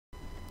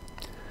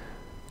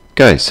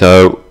Okay,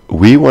 so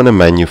we want to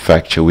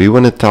manufacture, we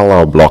want to tell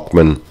our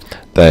blockman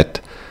that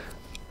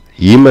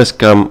he must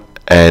come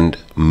and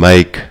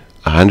make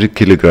 100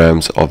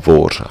 kilograms of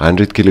wors,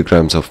 100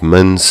 kilograms of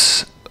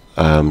mince,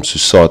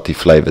 society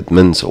flavored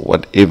mince or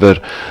whatever,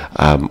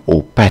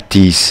 or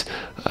patties.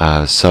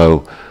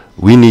 So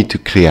we need to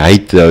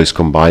create those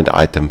combined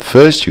items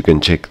first. You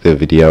can check the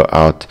video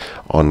out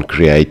on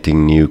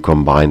creating new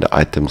combined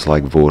items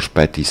like wors,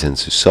 patties and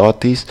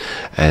societies.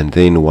 And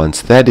then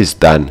once that is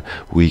done,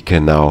 we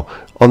can now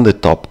on the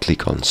top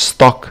click on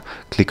stock,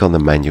 click on the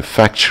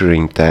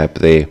manufacturing tab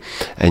there,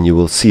 and you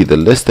will see the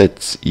list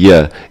that's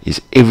here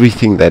is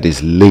everything that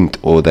is linked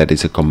or that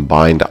is a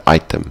combined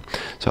item.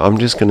 So I'm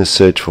just going to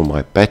search for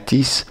my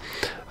patties.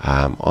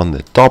 On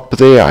the top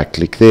there, I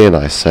click there and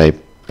I say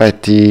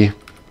patty,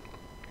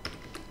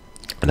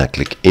 and I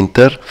click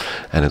enter,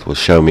 and it will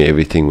show me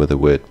everything with the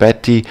word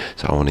patty.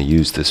 So I want to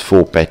use this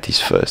 4 patties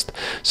first.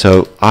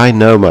 So I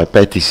know my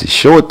patties is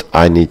short.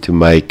 I need to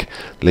make,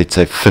 let's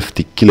say,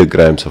 50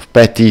 kilograms of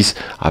patties.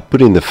 I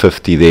put in the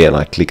 50 there and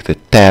I click the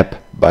tab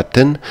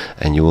button,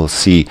 and you will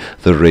see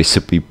the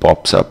recipe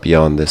pops up here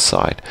on this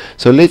side.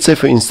 So let's say,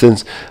 for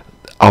instance,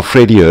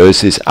 Alfredo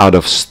Hearst is out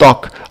of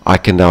stock. I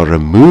can now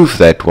remove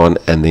that one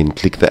and then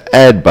click the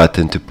add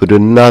button to put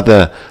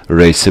another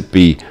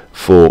recipe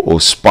for or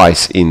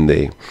spice in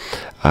there.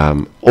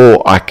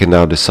 Or I can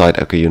now decide,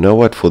 okay, you know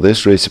what, for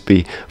this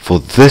recipe, for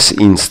this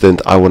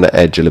instant, I want to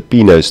add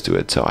jalapenos to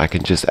it. So I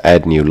can just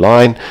add new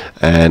line,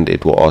 and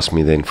it will ask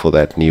me then for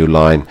that new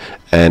line,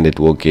 and it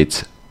will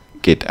get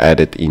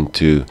added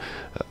into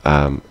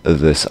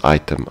this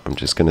item. I'm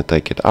just going to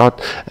take it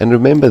out, and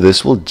remember,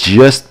 this will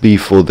just be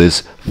for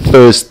this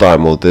first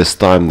time or this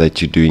time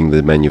that you're doing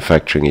the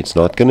manufacturing. It's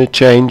not going to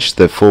change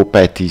the 4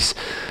 patties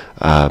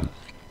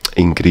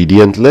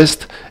ingredient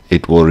list.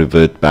 It will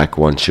revert back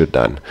once you're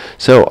done.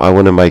 So I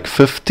want to make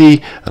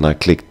 50, and I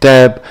click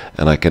tab,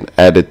 and I can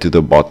add it to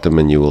the bottom,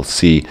 and you will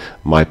see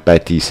my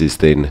patties is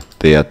then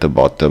there at the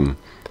bottom.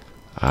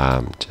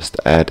 Just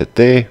add it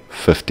there,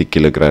 50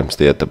 kilograms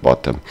there at the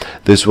bottom.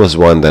 This was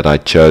one that I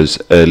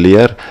chose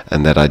earlier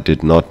and that I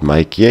did not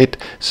make yet.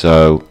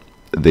 So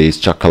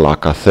there's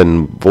chakalaka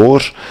thin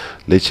wors.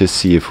 Let's just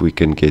see if we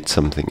can get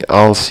something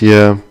else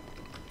here.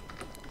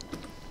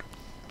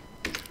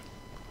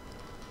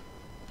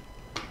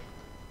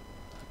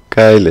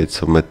 Okay, let's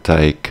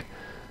take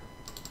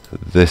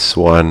this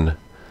one.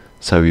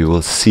 So you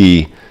will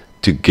see,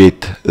 to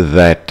get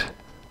that,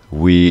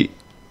 we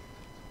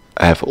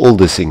have all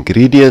this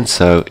ingredients.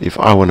 So if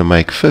I want to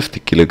make 50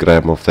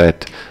 kilogram of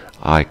that,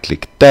 I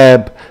click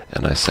tab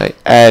and I say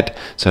add.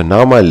 So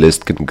now my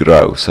list can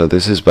grow. So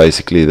this is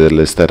basically the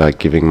list that I'm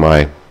giving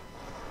my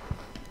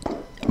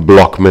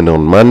blockman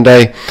on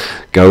Monday.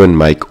 Go and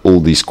make all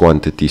these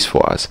quantities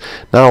for us.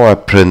 Now I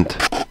print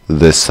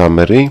this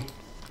summary.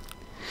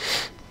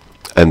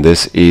 And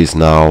this is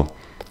now,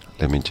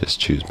 let me just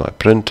choose my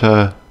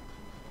printer.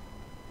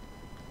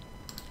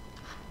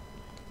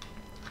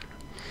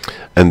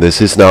 And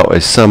this is now a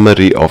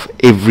summary of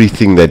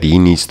everything that he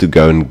needs to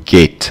go and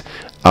get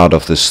out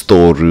of the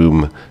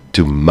storeroom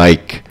to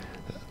make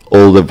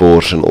all the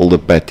wors and all the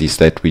patties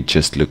that we're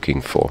just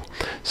looking for.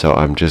 So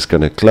I'm just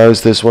going to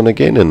close this one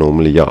again, and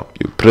normally, yeah,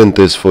 you print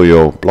this for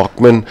your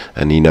blockman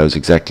and he knows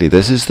exactly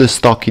this is the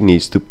stock he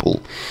needs to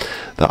pull.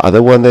 The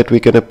other one that we're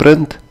going to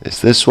print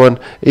is this one.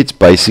 It's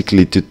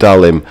basically to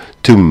tell him,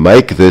 to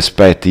make this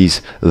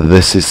patties,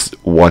 this is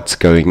what's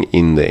going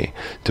in there.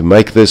 To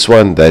make this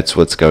one, that's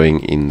what's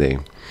going in there.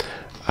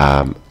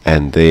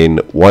 And then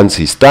once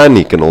he's done,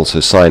 he can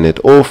also sign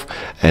it off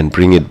and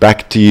bring it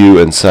back to you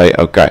and say,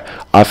 okay,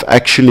 I've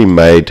actually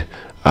made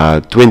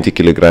 20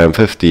 kilogram,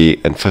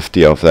 50 and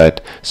 50 of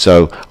that.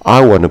 So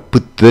I want to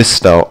put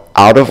this now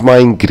out of my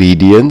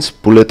ingredients,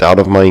 pull it out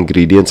of my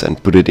ingredients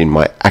and put it in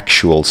my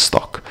actual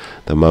stock.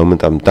 The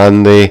moment I'm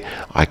done there,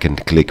 I can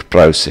click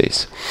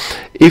process.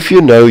 If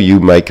you know you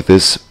make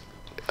this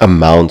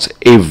amounts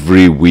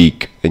every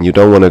week and you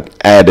don't want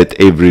to add it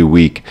every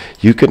week,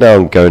 you can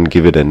now go and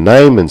give it a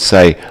name and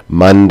say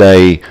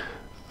Monday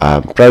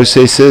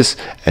processes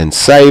and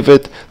save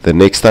it. The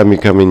next time you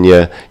come in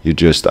here, you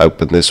just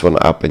open this one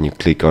up and you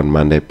click on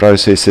Monday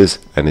processes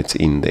and it's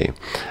in there,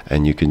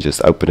 and you can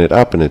just open it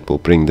up and it will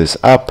bring this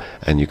up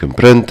and you can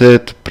print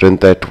it,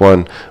 print that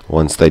one.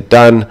 Once they're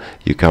done,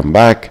 you come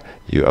back,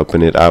 you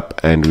open it up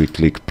and we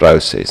click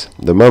process.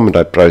 The moment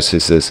I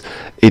process this,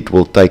 it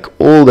will take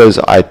all those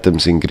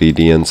items,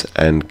 ingredients,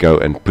 and go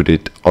and put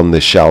it on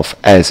the shelf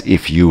as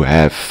if you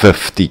have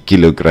 50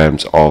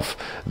 kilograms of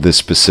the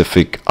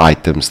specific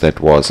items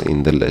that was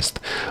in the list.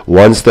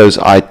 Once those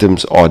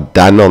items are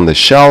done on the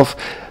shelf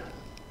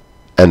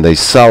and they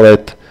sell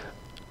it,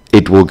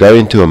 it will go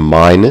into a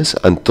minus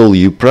until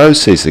you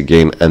process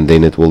again, and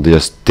then it will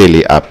just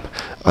tally up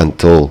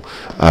until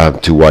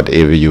to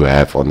whatever you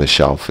have on the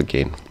shelf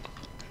again.